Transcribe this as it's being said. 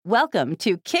Welcome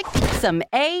to Kick Some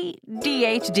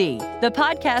ADHD, the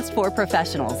podcast for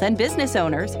professionals and business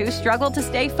owners who struggle to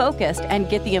stay focused and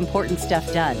get the important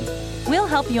stuff done. We'll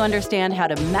help you understand how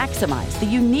to maximize the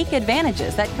unique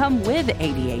advantages that come with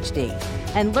ADHD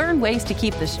and learn ways to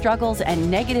keep the struggles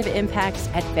and negative impacts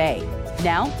at bay.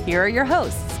 Now, here are your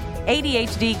hosts,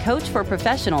 ADHD coach for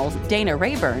professionals, Dana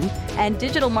Rayburn, and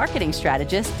digital marketing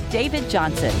strategist, David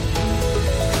Johnson.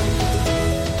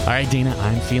 All right, Dana,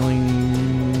 I'm feeling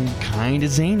kind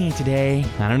of zany today.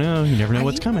 I don't know. You never know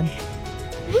what's coming.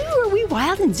 Are we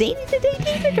wild and zany today,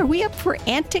 David? Are we up for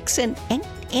antics and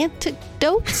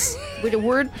antidotes? With a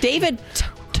word, David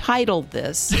titled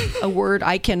this a word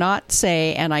I cannot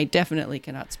say and I definitely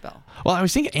cannot spell. Well, I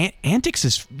was thinking antics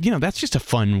is, that's just a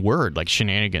fun word, like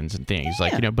shenanigans and things.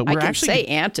 Yeah, but we're I can actually say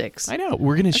antics. I know.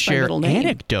 We're going to share middle name.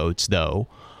 anecdotes, though.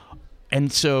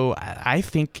 And so I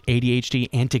think ADHD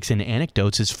antics and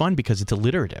anecdotes is fun because it's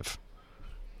alliterative.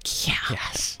 Yeah.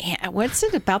 Yes. What's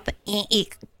it about the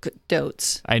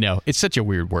anecdotes? I know. It's such a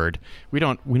weird word. We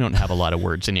don't have a lot of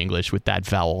words in English with that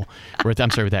vowel, with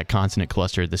that consonant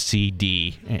cluster, the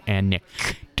CD,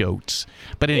 anecdotes.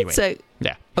 But anyway.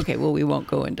 Yeah. Okay, well, we won't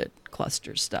go into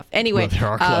cluster stuff. Anyway. Well, there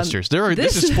are clusters.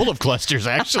 This is full of clusters,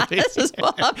 actually. This is full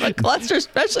of a cluster,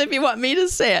 especially if you want me to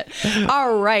say it.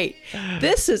 All right.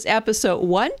 This is episode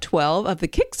 112 of the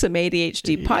Kick Some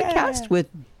ADHD podcast with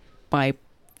my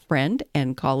friend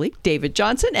and colleague, David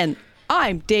Johnson, and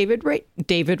I'm David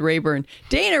Rayburn.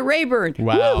 Dana Rayburn.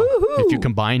 Wow. Woo-hoo-hoo. If you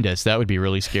combined us, that would be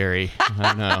really scary. I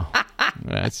don't know.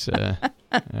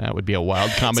 That would be a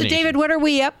wild combination. So, David, what are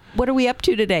we up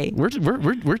to today?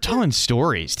 We're telling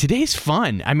stories. Today's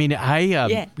fun. I mean,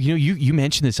 you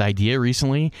mentioned this idea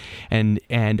recently,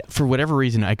 and for whatever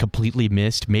reason, I completely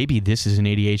missed. Maybe this is an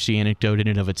ADHD anecdote in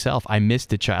and of itself. I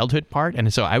missed the childhood part,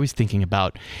 and so I was thinking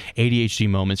about ADHD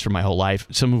moments from my whole life,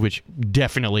 some of which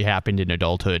definitely happened in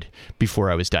adulthood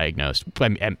before I was diagnosed. I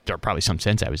mean, there are probably some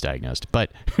since I was diagnosed,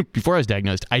 but before I was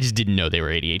diagnosed, I just didn't know they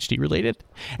were ADHD related,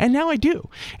 and now I do.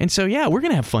 And so, yeah, we're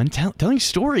gonna have fun telling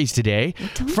stories today.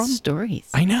 Stories.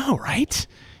 I know, right?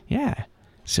 Yeah.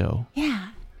 So.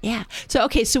 Yeah. So,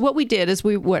 okay. So what we did is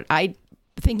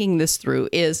thinking this through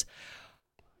is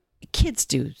kids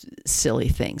do silly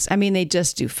things. I mean, they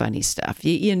just do funny stuff.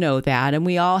 You know that. And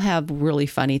we all have really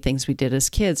funny things we did as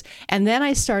kids. And then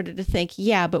I started to think,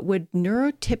 but would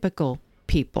neurotypical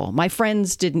people, my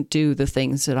friends didn't do the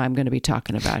things that I'm going to be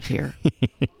talking about here.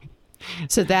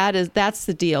 So that's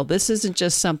the deal. This isn't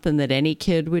just something that any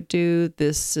kid would do.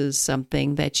 This is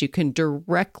something that you can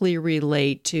directly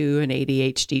relate to an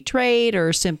ADHD trait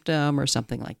or symptom or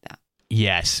something like that.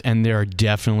 Yes, and there are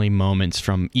definitely moments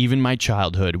from even my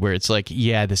childhood where it's like,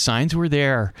 the signs were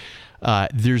there.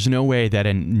 There's no way that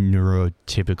a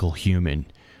neurotypical human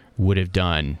would have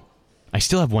done. I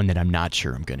still have one that I'm not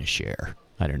sure I'm going to share.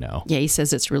 I don't know. Yeah, he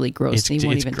says it's really gross. And he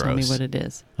won't even tell me gross. what it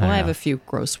is. Well, I have a few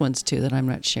gross ones too that I'm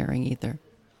not sharing either.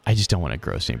 I just don't want to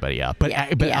gross anybody out. But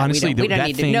honestly, we don't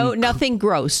need to. Nothing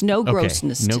gross. No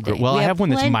grossness today. Well, I have one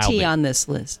that's mildly plenty on this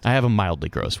list. I have a mildly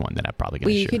gross one that I'm probably going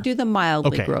to share. You could do the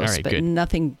mildly gross, all right, but good.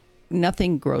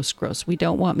 nothing gross. We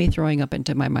don't want me throwing up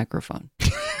into my microphone.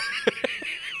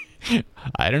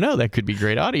 I don't know. That could be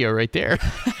great audio right there.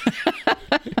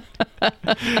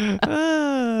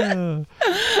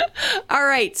 All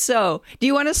right. So, do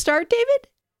you want to start, David?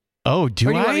 Oh, do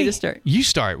you I? want me to start? You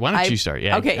start. Why don't you start?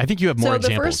 Yeah. Okay. I think you have more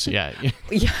examples. Yeah,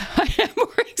 I have more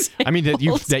examples. I mean that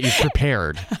you've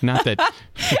prepared, not that.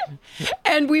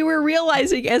 And we were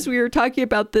realizing as we were talking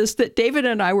about this that David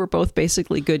and I were both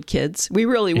basically good kids. We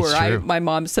really were. It's true. My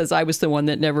mom says I was the one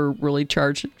that never really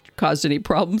caused any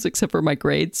problems except for my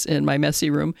grades in my messy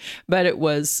room. But it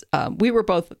was we were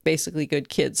both basically good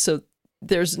kids. So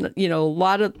there's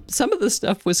some of the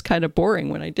stuff was kind of boring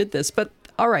when I did this. But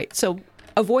all right, so.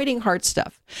 Avoiding hard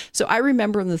stuff. So I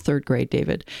remember in the third grade,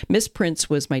 David, Miss Prince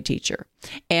was my teacher.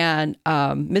 And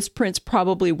Miss Prince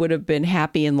probably would have been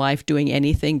happy in life doing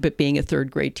anything but being a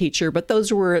third grade teacher. But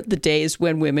those were the days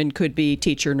when women could be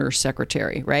teacher, nurse,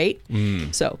 secretary, right?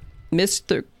 So Miss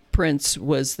Prince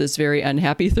was this very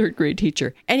unhappy third grade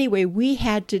teacher. Anyway, we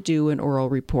had to do an oral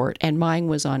report and mine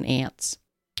was on ants.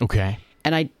 Okay.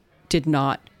 And I did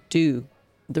not do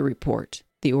the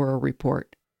oral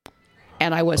report.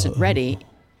 And I wasn't ready.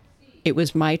 It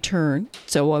was my turn.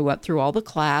 So I went through all the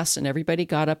class and everybody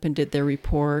got up and did their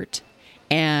report.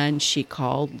 And she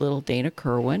called little Dana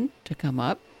Kerwin to come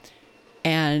up.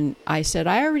 And I said,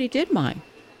 I already did mine.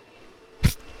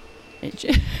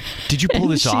 Did you pull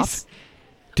this off?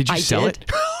 Did you sell it?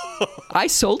 I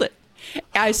sold it.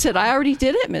 I said, I already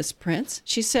did it, Miss Prince.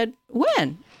 She said,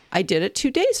 when? I did it 2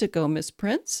 days ago, Miss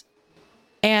Prince.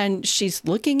 And she's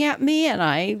looking at me, and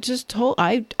I just told,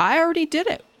 I already did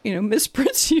it. Miss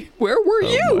Prince, where were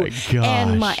you? Oh my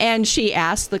gosh. And she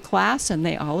asked the class, and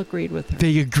they all agreed with her.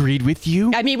 They agreed with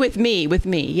you? I mean, with me.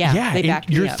 Yeah. Yeah. They backed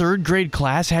me your up. third grade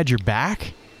class had your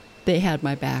back? They had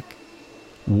my back.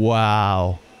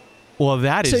 Wow. Well,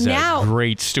 that is a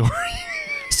great story.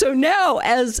 So now,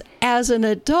 as an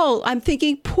adult, I'm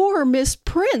thinking, poor Miss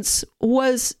Prince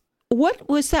what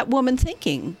was that woman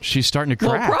thinking? She's starting to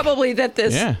crack. Well, probably that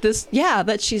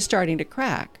that she's starting to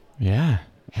crack. Yeah,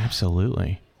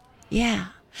 absolutely. Yeah.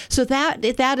 So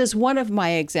that is one of my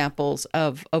examples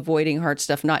of avoiding hard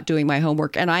stuff, not doing my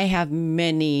homework. And I have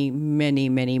many, many,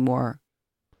 many more.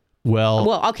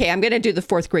 Well, okay, I'm going to do the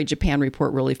 4th grade Japan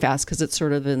report really fast because it's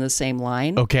sort of in the same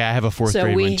line. Okay, I have a 4th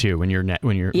grade one too. When you're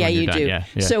you done. do. Yeah.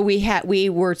 So we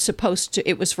were supposed to.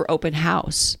 It was for open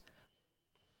house.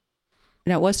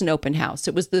 No, it wasn't open house.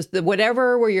 It was the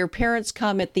whatever where your parents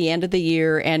come at the end of the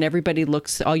year and everybody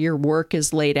looks. All your work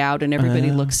is laid out and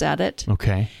everybody looks at it.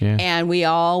 Okay. Yeah. And we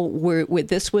all were.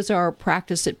 This was our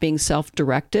practice at being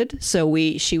self-directed. So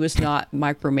she was not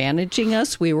micromanaging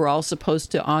us. We were all supposed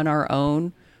to on our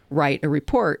own write a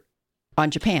report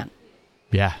on Japan.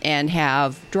 Yeah. And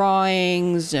have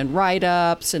drawings and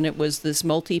write-ups. And it was this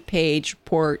multi-page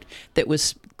report that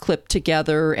was clipped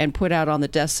together and put out on the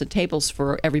desks and tables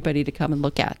for everybody to come and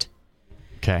look at.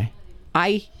 Okay.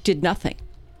 I did nothing.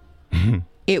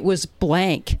 It was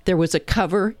blank. There was a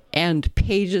cover and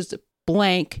pages,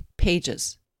 blank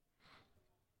pages.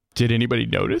 Did anybody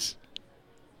notice?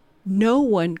 No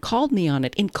one called me on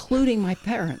it, including my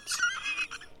parents.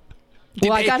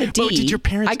 I got a D. Did your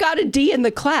parents? I got a D in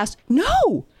the class.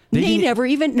 No,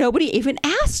 nobody even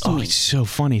asked me. Oh, it's so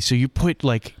funny. So you put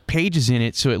like pages in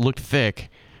it so it looked thick,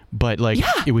 but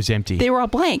it was empty. They were all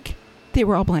blank.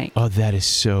 Oh, that is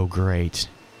so great.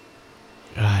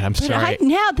 God, I'm sorry. Then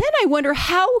I wonder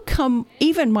how come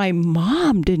even my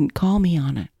mom didn't call me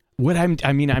on it. What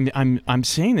I'm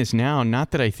saying this now, not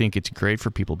that I think it's great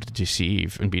for people to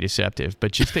deceive and be deceptive,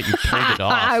 but just that you pulled it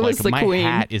off. I was the my queen.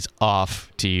 Hat is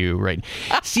off to you, right?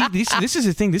 See, this is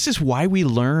the thing. This is why we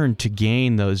learn to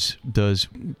gain those.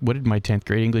 What did my 10th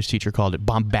grade English teacher call it?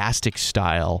 Bombastic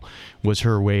style was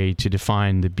her way to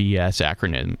define the BS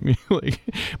acronym.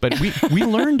 But we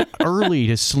learned early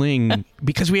to sling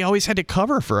because we always had to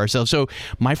cover for ourselves. So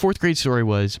my 4th grade story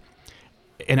was.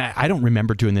 And I don't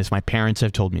remember doing this. My parents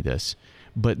have told me this,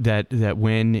 but that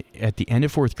when at the end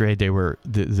of 4th grade,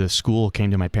 the school came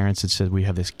to my parents and said, we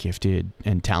have this gifted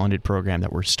and talented program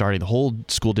that we're starting. The whole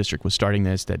school district was starting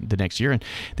this the next year. And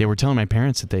they were telling my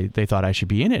parents that they thought I should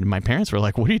be in it. And my parents were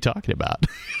like, what are you talking about?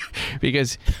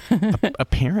 Because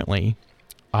apparently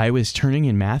I was turning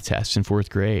in math tests in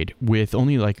 4th grade with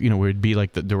only it would be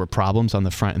there were problems on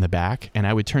the front and the back. And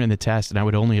I would turn in the test and I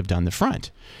would only have done the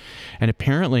front. And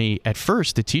apparently, at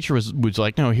first, the teacher was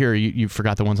like, no, here, you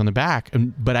forgot the ones on the back.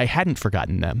 But I hadn't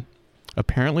forgotten them.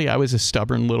 Apparently, I was a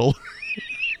stubborn little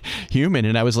human.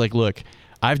 And I was like, look,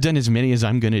 I've done as many as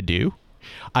I'm going to do.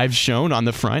 I've shown on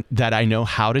the front that I know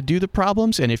how to do the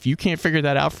problems. And if you can't figure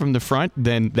that out from the front,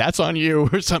 then that's on you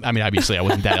or something. I mean, obviously, I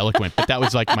wasn't that eloquent, but that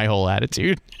was like my whole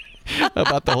attitude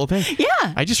about the whole thing.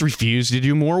 Yeah. I just refused to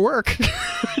do more work.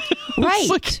 Right.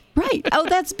 Oh,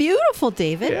 that's beautiful,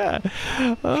 David. Yeah.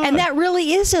 And that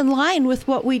really is in line with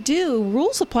what we do.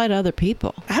 Rules apply to other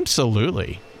people.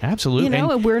 Absolutely.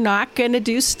 And we're not going to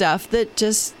do stuff that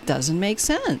just doesn't make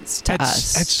sense to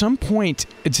us. At some point,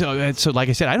 so like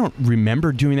I said, I don't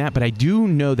remember doing that, but I do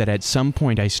know that at some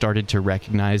point I started to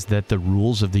recognize that the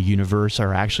rules of the universe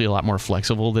are actually a lot more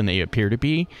flexible than they appear to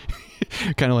be.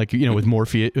 Kind of like, with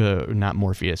Morpheus, not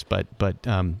Morpheus, but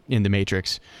in the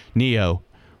Matrix, Neo.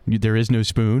 There is no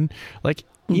spoon.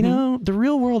 The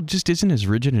real world just isn't as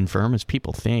rigid and firm as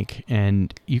people think.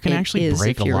 And you can actually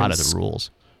break a lot of the rules.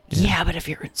 Yeah, but if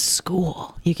you're in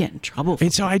school, you get in trouble for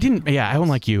it. So I don't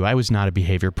like you. I was not a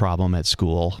behavior problem at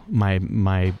school. My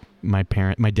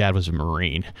dad was a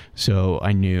Marine, so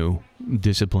I knew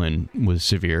discipline was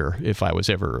severe if I was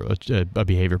ever a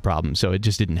behavior problem. So it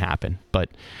just didn't happen. But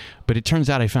it turns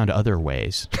out I found other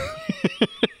ways.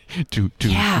 to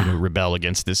rebel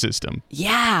against the system.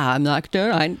 Yeah, I'm not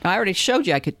doing. I already showed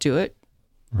you I could do it,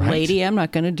 right. Lady. I'm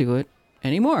not going to do it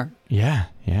anymore. Yeah,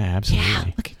 absolutely. Yeah,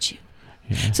 look at you.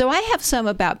 Yeah. So I have some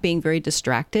about being very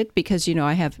distracted because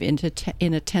I have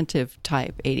inattentive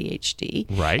type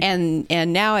ADHD, right?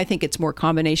 And now I think it's more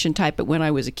combination type. But when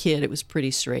I was a kid, it was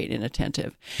pretty straight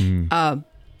inattentive.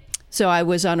 So I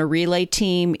was on a relay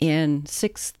team in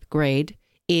 6th grade.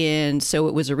 And so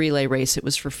it was a relay race. It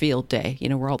was for field day,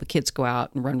 where all the kids go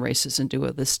out and run races and do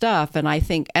all this stuff. And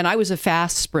I was a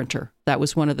fast sprinter. That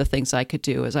was one of the things I could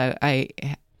do is I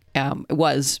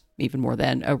was even more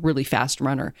than a really fast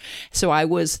runner. So I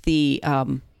was the,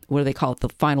 what do they call it? The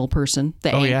final person,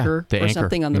 the anchor the or anchor.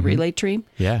 something on the relay team.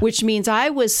 Yeah. Which means I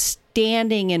was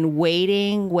standing and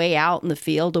waiting way out in the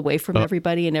field away from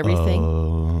everybody and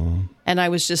everything. And I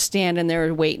was just standing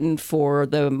there waiting for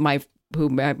my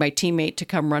teammate to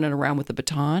come running around with the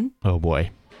baton. Oh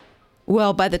boy.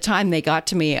 Well, by the time they got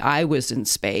to me, I was in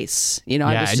space. I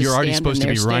was just and you're already supposed to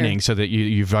be staring. running, so that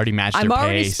you've already matched their pace. I'm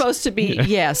already supposed to be.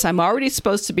 Yes, I'm already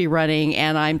supposed to be running,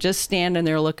 and I'm just standing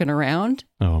there looking around.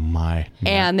 Oh my!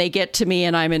 Yeah. And they get to me,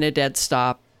 and I'm in a dead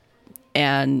stop,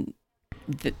 and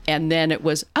then it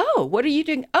was, oh, what are you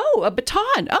doing? Oh, a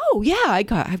baton. Oh yeah, I've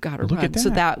got to Look run. at that. So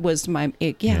that was my.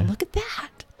 Yeah, look at that.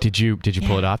 Did you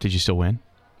pull it off? Did you still win?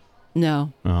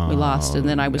 No, we lost, and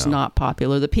then I was not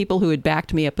popular. The people who had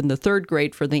backed me up in the third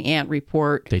grade for the ant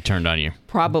report, they turned on you.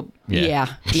 Probably,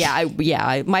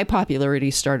 my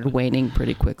popularity started waning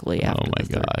pretty quickly after the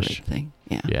third grade thing.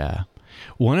 Yeah.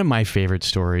 One of my favorite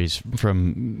stories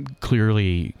from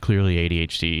clearly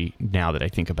ADHD, now that I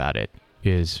think about it,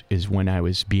 is when I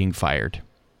was being fired.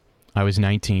 I was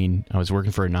 19. I was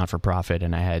working for a not-for-profit,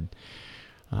 and I had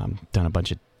done a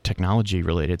bunch of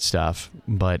technology-related stuff,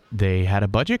 but they had a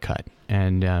budget cut.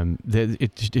 And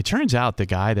it turns out the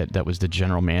guy that was the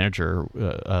general manager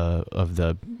of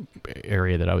the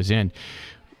area that I was in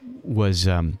was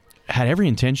had every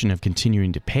intention of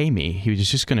continuing to pay me. He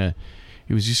was just gonna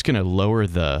lower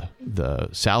the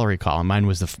salary column. Mine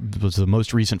was the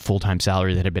most recent full-time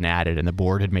salary that had been added, and the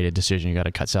board had made a decision, you got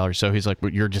to cut salary. So he's like,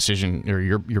 well, your decision or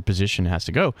your position has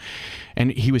to go.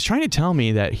 And he was trying to tell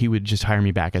me that he would just hire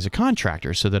me back as a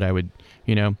contractor so that I would,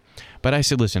 but I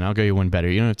said, listen, I'll go you one better.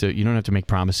 You don't have to make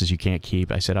promises you can't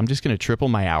keep. I said, I'm just going to triple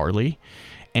my hourly,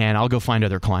 and I'll go find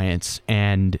other clients,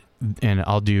 and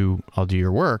I'll do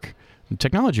your work,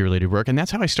 technology related work. And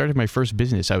that's how I started my first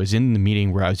business. I was in the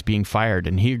meeting where I was being fired,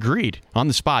 and he agreed on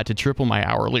the spot to triple my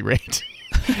hourly rate.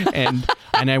 and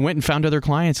I went and found other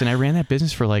clients, and I ran that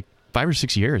business for like 5 or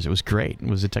 6 years. It was great. It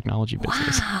was a technology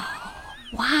business.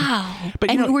 Wow.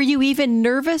 But were you even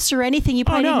nervous or anything? You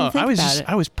probably didn't think about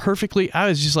it. I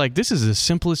was just like, this is the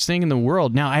simplest thing in the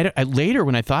world. Now, I later,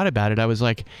 when I thought about it, I was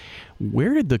like,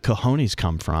 where did the cojones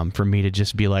come from for me to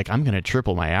just be like, I'm going to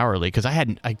triple my hourly? Because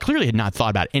I clearly had not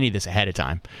thought about any of this ahead of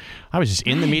time. I was just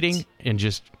in the meeting and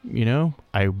just,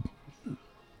 I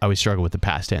always struggle with the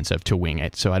past tense of to wing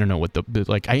it. So I don't know what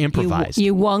I improvised.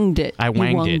 You wunged it. I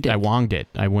wanged it. I wonged it.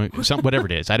 Whatever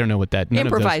it is. I don't know what that.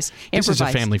 Improvise. This is a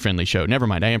family-friendly show. Never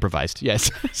mind. I improvised. Yes.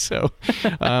 So,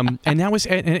 and that was,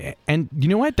 and you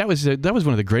know what? That was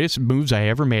one of the greatest moves I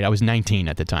ever made. I was 19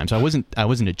 at the time, so I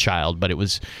wasn't a child, but it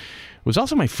was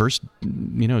also my first,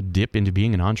 dip into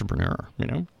being an entrepreneur.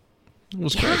 It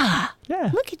was great.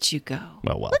 Yeah. Look at you go.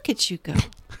 Well. Look at you go.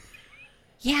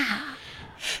 Yeah.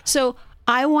 So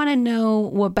I want to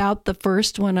know about the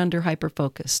first one under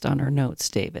hyperfocused on our notes,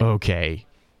 David. Okay.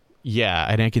 Yeah,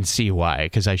 and I can see why,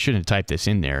 because I shouldn't type this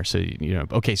in there. So,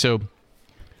 okay, so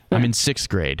I'm in 6th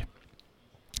grade,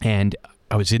 and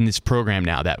I was in this program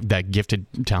now, that gifted,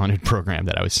 talented program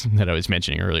that I was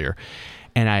mentioning earlier.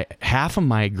 And half of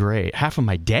my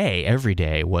day, every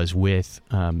day, was with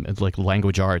like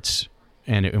language arts,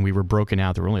 and we were broken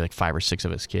out. There were only like 5 or 6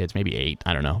 of us kids, maybe 8,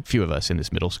 I don't know, a few of us in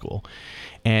this middle school.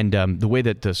 And the way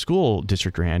that the school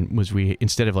district ran was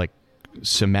instead of like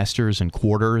semesters and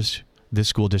quarters, this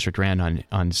school district ran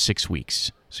on 6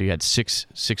 weeks. So you had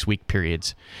 6-week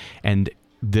periods, and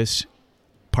this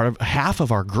part of half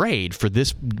of our grade for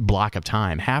this block of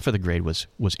time, half of the grade was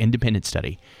independent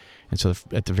study. And so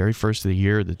at the very first of the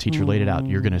year, the teacher laid it out.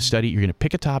 You're going to study, you're going to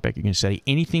pick a topic, you're going to study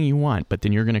anything you want, but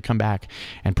then you're going to come back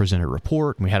and present a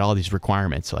report. And we had all these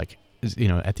requirements, like, at the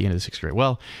end of the 6th grade.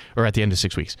 Well, or at the end of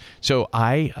 6 weeks. So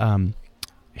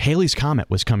Halley's Comet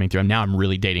was coming through. Now I'm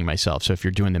really dating myself. So if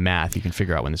you're doing the math, you can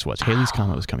figure out when this was. Halley's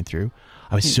Comet was coming through.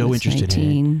 I was so interested in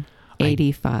it.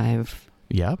 1985.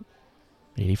 Yep.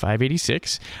 85,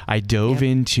 86. I dove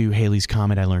into Halley's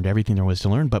Comet. I learned everything there was to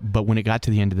learn. But when it got to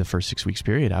the end of the first 6 weeks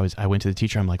period, I went to the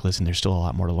teacher. I'm like, listen, there's still a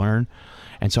lot more to learn.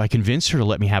 And so I convinced her to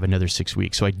let me have another 6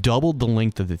 weeks. So I doubled the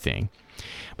length of the thing.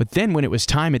 But then when it was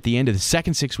time at the end of the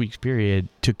second 6 weeks period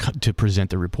to present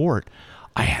the report,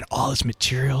 I had all this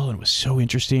material, and it was so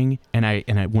interesting. And I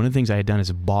one of the things I had done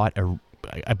is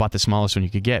I bought the smallest one you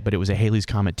could get, but it was a Halley's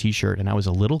Comet t-shirt, and I was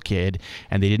a little kid,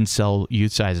 and they didn't sell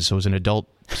youth sizes, so it was an adult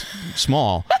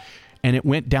small, and it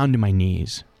went down to my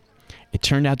knees. It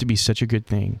turned out to be such a good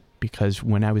thing, because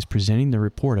when I was presenting the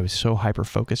report, I was so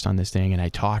hyper-focused on this thing, and I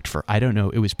talked for, I don't know,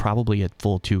 it was probably a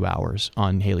full 2 hours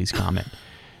on Halley's Comet.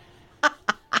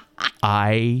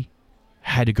 I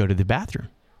had to go to the bathroom.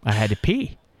 I had to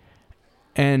pee.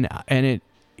 And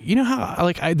you know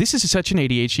how this is such an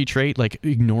ADHD trait, like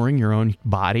ignoring your own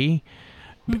body.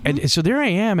 And so there I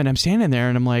am, and I'm standing there,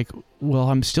 and I'm like, well,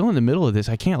 I'm still in the middle of this.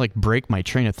 I can't like break my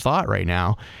train of thought right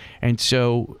now. And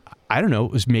so I don't know,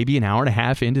 it was maybe an hour and a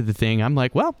half into the thing. I'm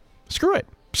like, well, screw it.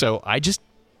 So I just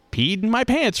peed in my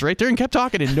pants right there and kept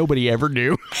talking, and nobody ever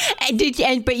knew.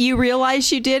 But you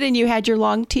realized you did, and you had your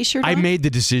long T-shirt on? I made the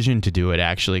decision to do it,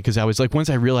 actually, because I was like, once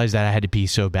I realized that I had to pee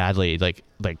so badly, like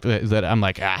that, I'm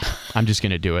like, I'm just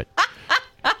gonna do it.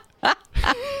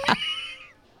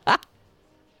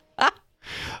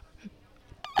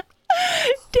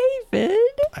 David.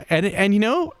 And you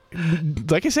know,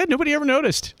 like I said, nobody ever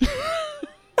noticed.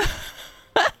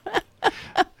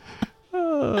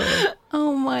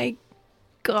 Oh my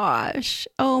gosh.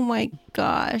 Oh my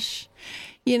gosh.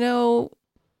 You know,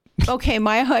 okay,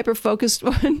 my hyper-focused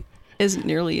one isn't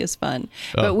nearly as fun.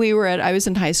 But I was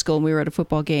in high school, and we were at a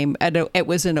football game. It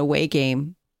was an away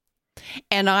game.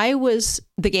 And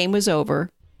the game was over,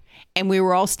 and we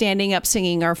were all standing up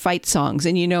singing our fight songs.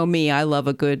 And you know me, I love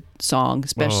a good song,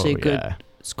 especially a good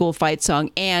school fight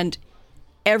song. And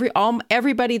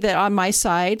everybody that on my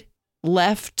side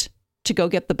left to go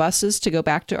get the buses to go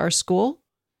back to our school,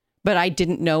 but I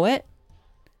didn't know it.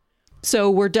 So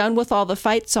we're done with all the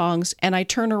fight songs, and I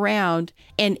turn around,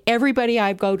 and everybody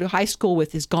I go to high school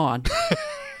with is gone.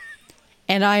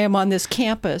 And I am on this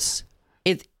campus.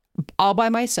 It's all by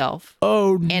myself.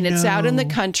 Oh, no. And it's out in the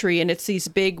country, and it's these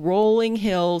big rolling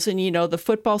hills, and you know, the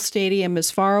football stadium is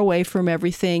far away from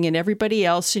everything and everybody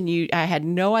else, and I had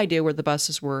no idea where the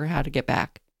buses were or how to get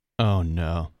back. Oh,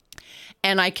 no.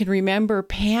 And I can remember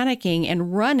panicking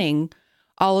and running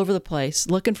all over the place,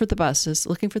 looking for the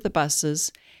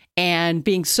buses, and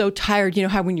being so tired. You know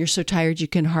how when you're so tired, you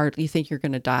can hardly think you're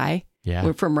going to die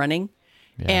from running.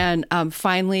 Yeah. And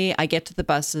finally, I get to the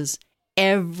buses.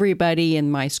 Everybody in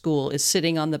my school is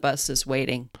sitting on the buses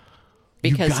waiting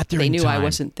because they knew I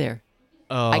wasn't there.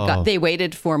 Oh. They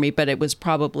waited for me, but it was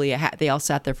probably they all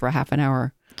sat there for a half an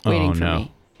hour waiting for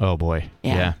me. Oh, boy.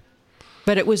 Yeah.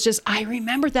 But it was just, I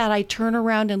remember that I turn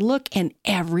around and look, and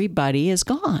everybody is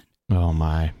gone. Oh,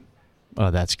 my. Oh,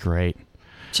 that's great.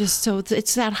 Just so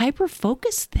it's that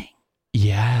hyper-focus thing.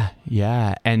 Yeah.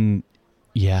 And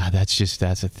yeah, that's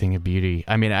a thing of beauty.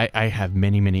 I mean, I have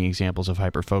many, many examples of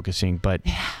hyper-focusing, but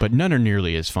none are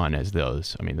nearly as fun as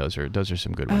those. I mean, those are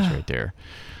some good ones right there.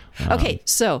 Okay,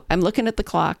 so I'm looking at the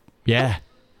clock. Yeah.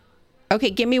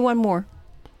 Okay, give me one more.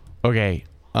 Okay,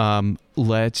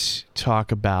 let's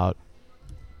talk about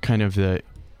kind of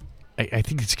I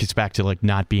think this gets back to like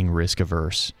not being risk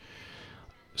averse.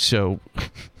 So,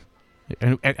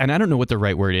 and I don't know what the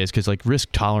right word is, because like risk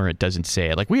tolerant doesn't say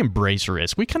it. Like we embrace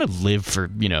risk. We kind of live for,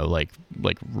 you know, like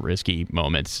risky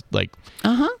moments. Like,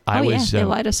 they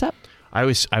light us up. I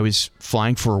was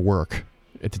flying for work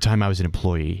at the time. I was an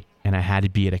employee, and I had to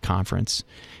be at a conference.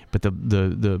 But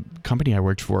the company I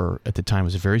worked for at the time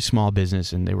was a very small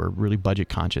business, and they were really budget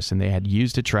conscious, and they had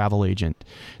used a travel agent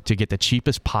to get the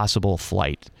cheapest possible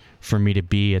flight for me to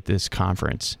be at this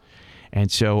conference.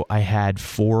 And so I had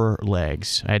 4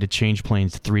 legs. I had to change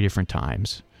planes 3 different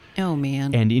times. Oh,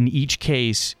 man. And in each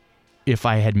case, if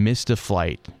I had missed a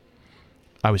flight,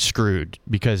 I was screwed,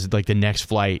 because like the next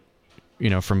flight, you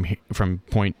know, from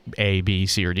point A, B,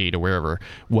 C, or D to wherever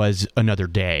was another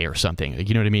day or something. Like,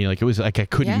 you know what I mean? Like it was like I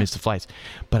couldn't miss the flights.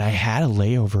 But I had a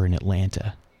layover in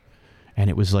Atlanta, and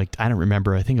it was like, I don't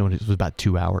remember. I think it was about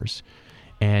 2 hours,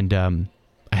 and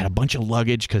I had a bunch of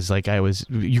luggage, because like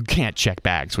you can't check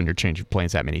bags when you're changing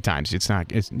planes that many times. I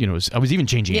was even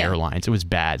changing airlines. It was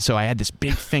bad. So I had this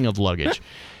big thing of luggage,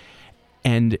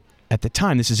 and at the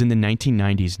time, this is in the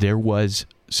 1990s, there was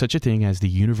such a thing as the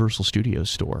Universal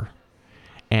Studios store.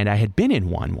 And I had been in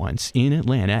one once in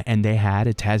Atlanta, and they had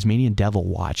a Tasmanian Devil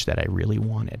watch that I really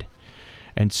wanted.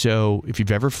 And so if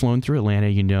you've ever flown through Atlanta,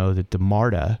 you know that the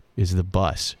MARTA is the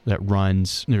bus that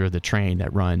runs, or the train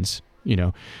that runs, you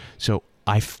know. So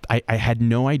I had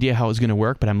no idea how it was going to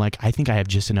work, but I'm like, I think I have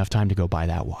just enough time to go buy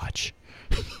that watch.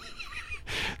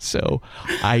 So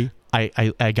I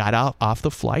got off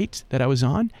the flight that I was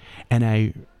on, and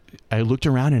I looked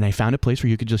around, and I found a place where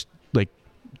you could just like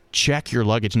check your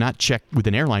luggage, not check with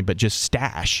an airline, but just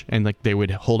stash, and like they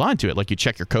would hold on to it like you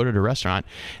check your coat at a restaurant.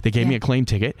 They gave me a claim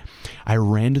ticket. I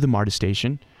ran to the MARTA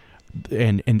station,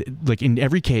 and like in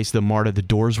every case, the MARTA, the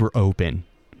doors were open,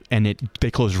 and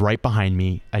they closed right behind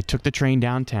me. I took the train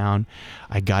downtown.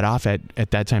 I got off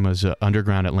at that time it was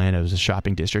underground Atlanta. It was a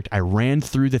shopping district. I ran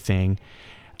through the thing.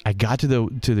 I got to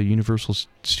the Universal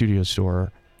Studios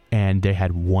store, and they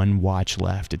had one watch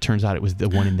left. It turns out it was the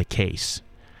one in the case.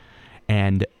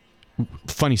 And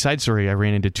funny side story, I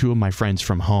ran into two of my friends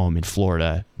from home in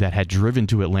Florida that had driven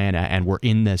to Atlanta and were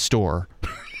in the store.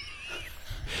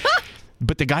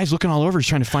 But the guy's looking all over. He's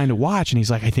trying to find a watch. And he's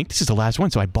like, I think this is the last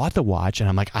one. So I bought the watch. And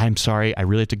I'm like, I'm sorry. I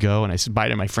really have to go. And I said bye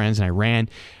to my friends. And I ran.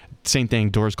 Same thing.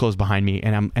 Doors closed behind me.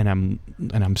 And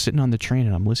I'm sitting on the train.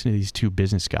 And I'm listening to these two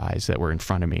business guys that were in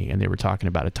front of me. And they were talking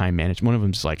about a time management. One of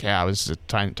them's like, yeah, I was at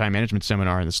a time management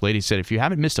seminar. And this lady said, if you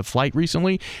haven't missed a flight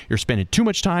recently, you're spending too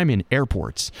much time in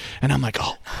airports. And I'm like,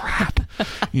 oh, crap.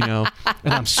 And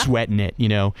I'm sweating it,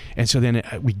 And so then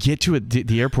we get to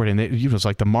the airport, and it was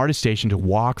like the MARTA station. To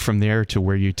walk from there to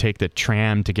where you take the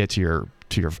tram to get to your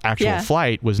actual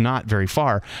flight was not very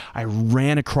far. I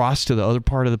ran across to the other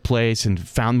part of the place and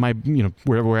found my,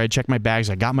 where I checked my bags.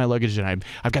 I got my luggage, and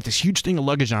I've got this huge thing of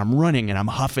luggage, and I'm running and I'm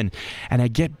huffing, and I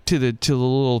get to the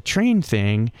little train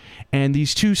thing, and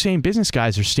these two same business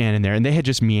guys are standing there, and they had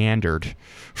just meandered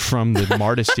from the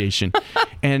MARTA station,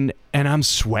 and I'm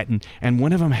sweating, and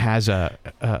one of them has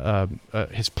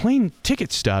his plane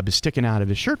ticket stub is sticking out of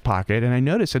his shirt pocket, and I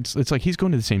notice it's like he's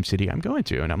going to the same city I'm going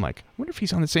to, and I'm like, I wonder if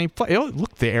he's on the same flight. Oh,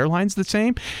 look, the airline's the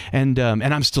same, and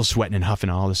I'm still sweating and huffing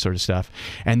and all this sort of stuff,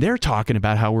 and they're talking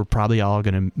about how we're probably all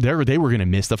gonna they were gonna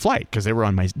miss the flight because they were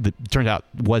on turned out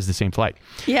was the same flight.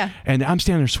 Yeah. And I'm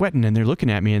standing there sweating, and they're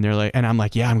looking at me, and they're like, and I'm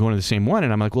like, yeah, I'm going to the same one,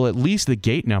 and I'm like, well, at least the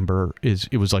gate number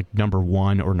it was like number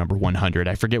 1 or number 100.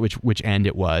 I forget which end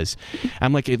it was.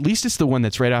 I'm like, at least it's the one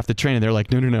that's right off the train. And they're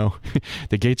like, no.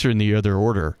 The gates are in the other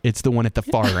order. It's the one at the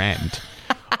far end.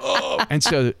 And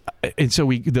so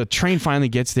the train finally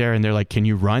gets there, and they're like, can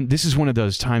you run? This is one of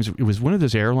those times. It was one of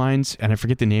those airlines, and I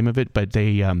forget the name of it, but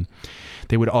they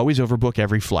would always overbook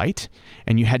every flight,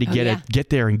 and you had to get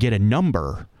there and get a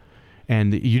number.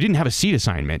 And you didn't have a seat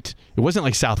assignment. It wasn't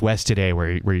like Southwest today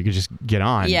where you could just get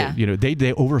on. Yeah. They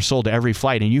oversold every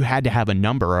flight, and you had to have a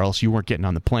number or else you weren't getting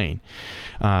on the plane.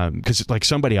 Because like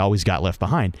somebody always got left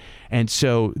behind. And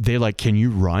so they're like, can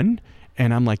you run?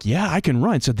 And I'm like, yeah, I can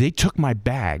run. So they took my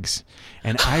bags,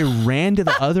 and I ran to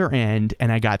the other end,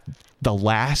 and I got the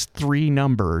last 3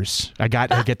 numbers. I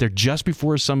get there just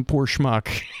before some poor schmuck.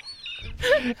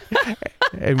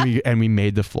 and we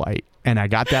made the flight, and I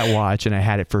got that watch, and I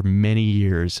had it for many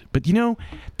years. But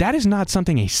that is not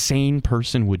something a sane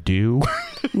person would do.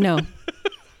 No,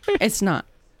 it's not.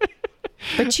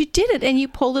 But you did it, and you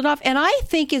pulled it off. And I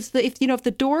think if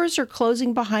the doors are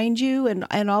closing behind you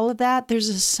and all of that, there's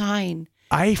a sign.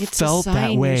 I felt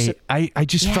that way. I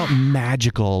just felt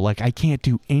magical. Like I can't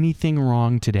do anything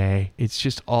wrong today. It's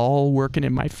just all working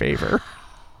in my favor.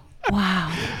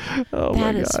 Wow. Oh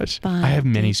that my gosh. Fun, I have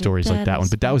many David. stories like that one,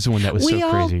 but that was the one that was so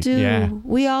crazy.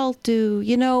 We all do,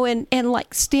 and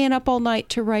like staying up all night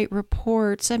to write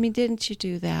reports. I mean, didn't you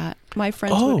do that? My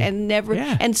friends would,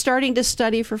 and starting to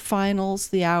study for finals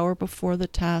the hour before the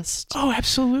test. Oh,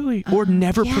 absolutely. Or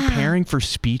never preparing for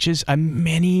speeches.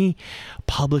 Many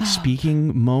public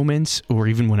speaking moments, or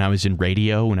even when I was in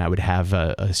radio, when I would have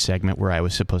a segment where I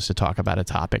was supposed to talk about a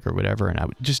topic or whatever, and I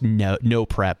would just no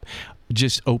prep.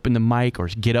 Just open the mic or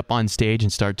get up on stage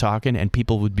and start talking, and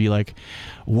people would be like,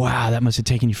 wow, that must have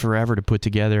taken you forever to put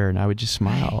together. And I would just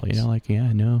smile, like,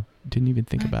 yeah, no, didn't even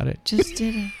think about it. Just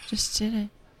did it.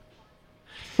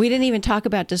 We didn't even talk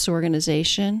about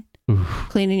disorganization. Oof.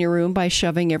 Cleaning your room by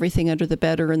shoving everything under the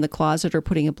bed or in the closet or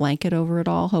putting a blanket over it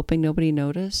all, hoping nobody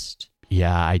noticed.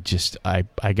 Yeah, I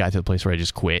got to the place where I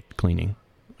just quit cleaning.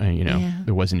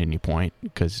 There wasn't any point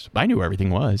because I knew where everything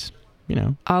was.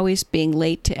 Always being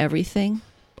late to everything.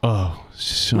 Oh,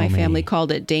 so my many. family called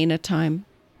it Dana time.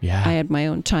 Yeah. I had my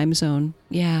own time zone.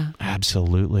 Yeah.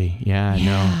 Absolutely. Yeah.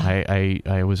 No,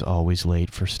 I was always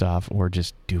late for stuff or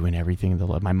just doing everything.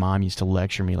 My mom used to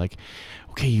lecture me like,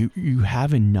 okay, you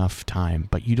have enough time,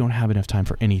 but you don't have enough time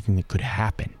for anything that could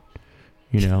happen.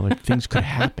 Like things could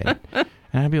happen. And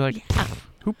I'd be like,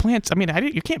 who plans? I mean,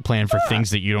 you can't plan for things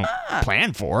that you don't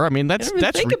plan for. I mean, that's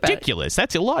ridiculous.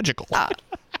 That's illogical.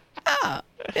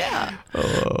 Yeah.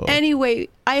 Anyway,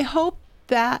 I hope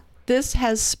that this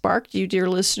has sparked you, dear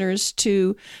listeners,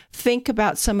 to think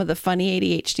about some of the funny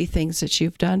ADHD things that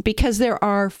you've done, because there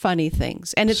are funny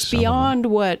things, and it's beyond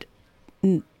what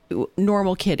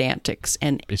normal kid antics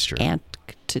and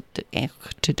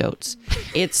antidotes.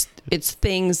 It's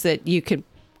things that you can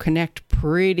connect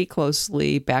pretty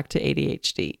closely back to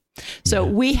ADHD. So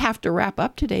we have to wrap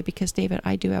up today because, David,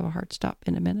 I do have a hard stop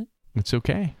in a minute. It's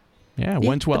okay. Yeah,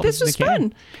 112 this was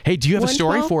fun. Hey, do you have a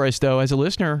story for us, though, as a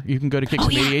listener? You can go to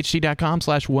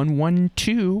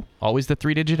kicksomeadhd.com/112. Always the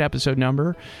 3-digit episode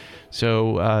number.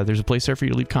 So there's a place there for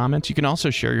you to leave comments. You can also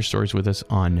share your stories with us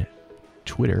on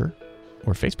Twitter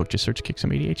or Facebook. Just search Kick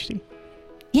Some ADHD.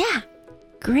 Yeah,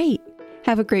 great.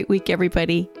 Have a great week,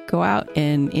 everybody. Go out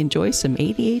and enjoy some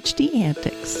ADHD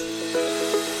antics.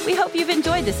 We hope you've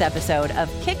enjoyed this episode of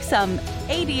Kick Some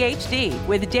ADHD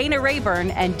with Dana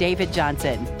Rayburn and David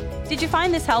Johnson. Did you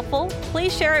find this helpful?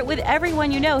 Please share it with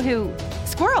everyone you know who,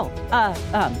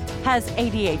 has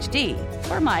ADHD,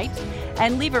 or might,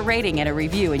 and leave a rating and a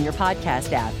review in your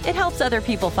podcast app. It helps other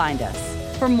people find us.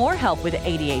 For more help with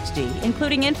ADHD,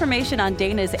 including information on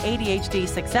Dana's ADHD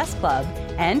Success Club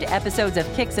and episodes of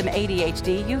Kick Some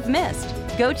ADHD you've missed,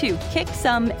 go to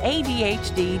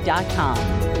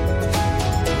kicksomeadhd.com.